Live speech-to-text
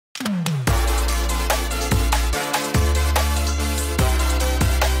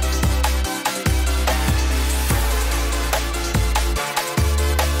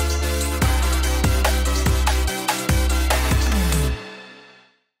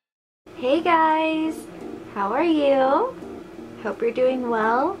Hey guys, how are you? Hope you're doing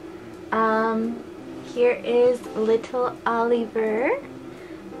well. Here is little Oliver.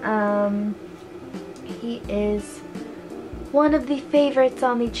 He is one of the favorites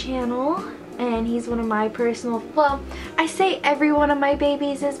on the channel, and he's one of my personal, well, I say every one of my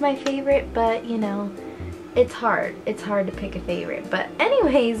babies is my favorite, but you know, it's hard to pick a favorite. But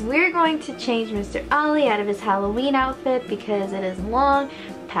anyways, we're going to change Mr. Ollie out of his Halloween outfit because it is long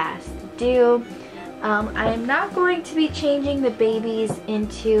past due. I'm not going to be changing the babies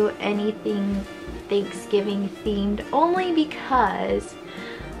into anything Thanksgiving themed, only because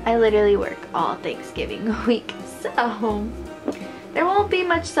I literally work all Thanksgiving week, so there won't be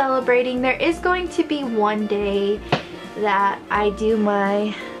much celebrating. There is going to be one day that I do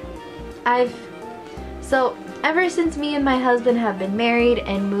my, so ever since me and my husband have been married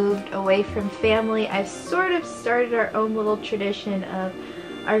and moved away from family, I've sort of started our own little tradition of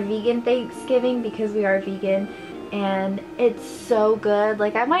our vegan Thanksgiving, because we are vegan, and it's so good.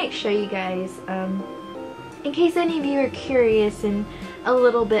 Like, I might show you guys, in case any of you are curious, and a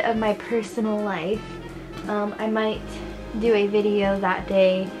little bit of my personal life. I might do a video that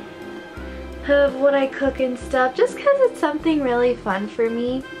day of what I cook and stuff, just because it's something really fun for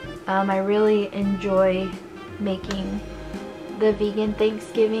me. I really enjoy making the vegan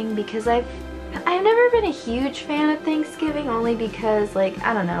Thanksgiving because I've never been a huge fan of Thanksgiving, only because, like,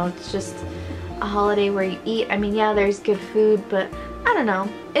 I don't know, it's just a holiday where you eat. I mean, yeah, there's good food, but I don't know.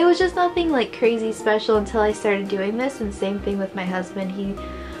 It was just nothing like crazy special until I started doing this, and same thing with my husband. He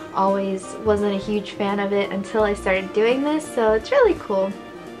always wasn't a huge fan of it until I started doing this, so it's really cool.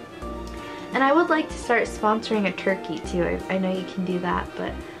 And I would like to start sponsoring a turkey too. I know you can do that,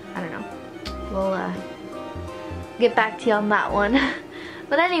 but I don't know. We'll get back to you on that one.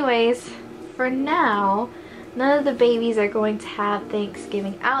 But anyways, for now, none of the babies are going to have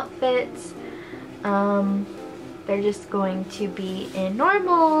Thanksgiving outfits. They're just going to be in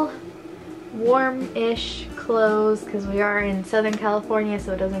normal, warm-ish clothes, because we are in Southern California,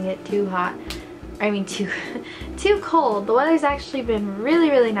 so it doesn't get too hot. I mean, too cold. The weather's actually been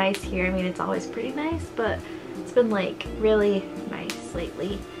really nice here. I mean, it's always pretty nice, but it's been like really nice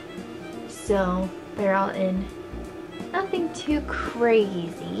lately. So they're all in nothing too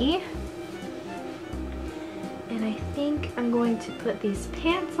crazy. And I think I'm going to put these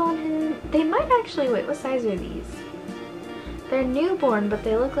pants on him. They might actually, wait, what size are these? They're newborn, but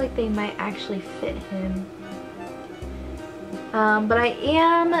they look like they might actually fit him. But I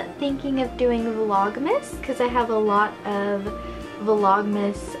am thinking of doing Vlogmas, because I have a lot of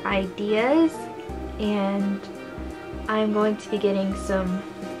Vlogmas ideas, and I'm going to be getting some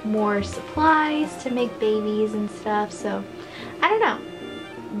more supplies to make babies and stuff, so I don't know.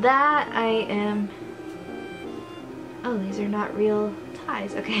 That I am... Oh, these are not real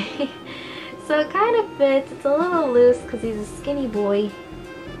ties. Okay. So it kind of fits. It's a little loose because he's a skinny boy.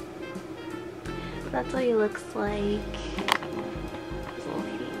 That's what he looks like. His little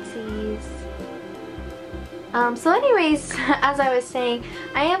feetsies. So anyways, as I was saying,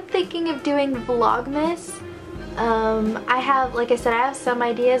 I am thinking of doing Vlogmas. I have, like I said, I have some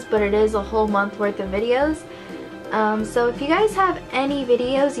ideas, but it is a whole month worth of videos. So if you guys have any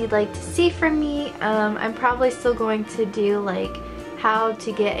videos you'd like to see from me, I'm probably still going to do like how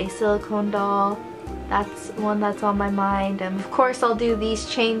to get a silicone doll. That's one that's on my mind. Of course I'll do these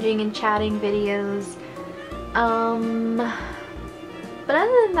changing and chatting videos. But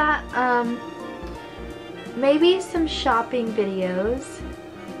other than that, maybe some shopping videos.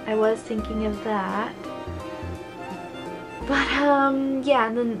 I was thinking of that. But yeah,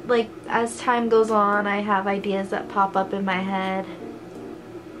 and then like as time goes on, I have ideas that pop up in my head.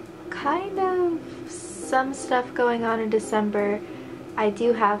 Kind of some stuff going on in December. I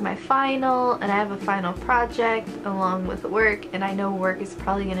do have my final, and I have a final project along with work, and I know work is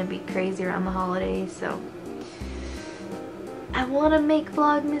probably going to be crazy around the holidays, so I want to make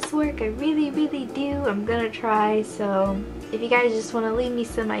Vlogmas work. I really do. I'm gonna try. So if you guys just want to leave me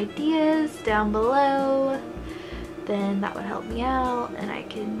some ideas down below, then that would help me out, and I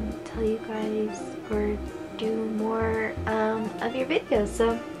can tell you guys or do more of your videos.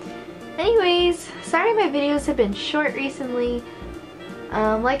 So anyways, sorry my videos have been short recently.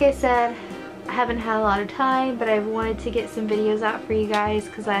 Like I said, I haven't had a lot of time, but I've wanted to get some videos out for you guys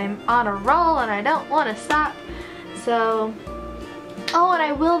because I'm on a roll and I don't want to stop. So, oh, and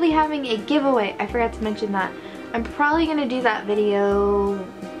I will be having a giveaway. I forgot to mention that. I'm probably going to do that video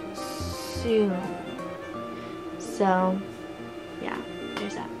soon. So, yeah,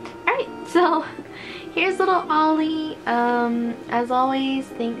 there's that. Alright, so here's little Ollie. As always,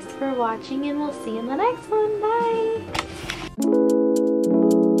 thanks for watching, and we'll see you in the next one. Bye!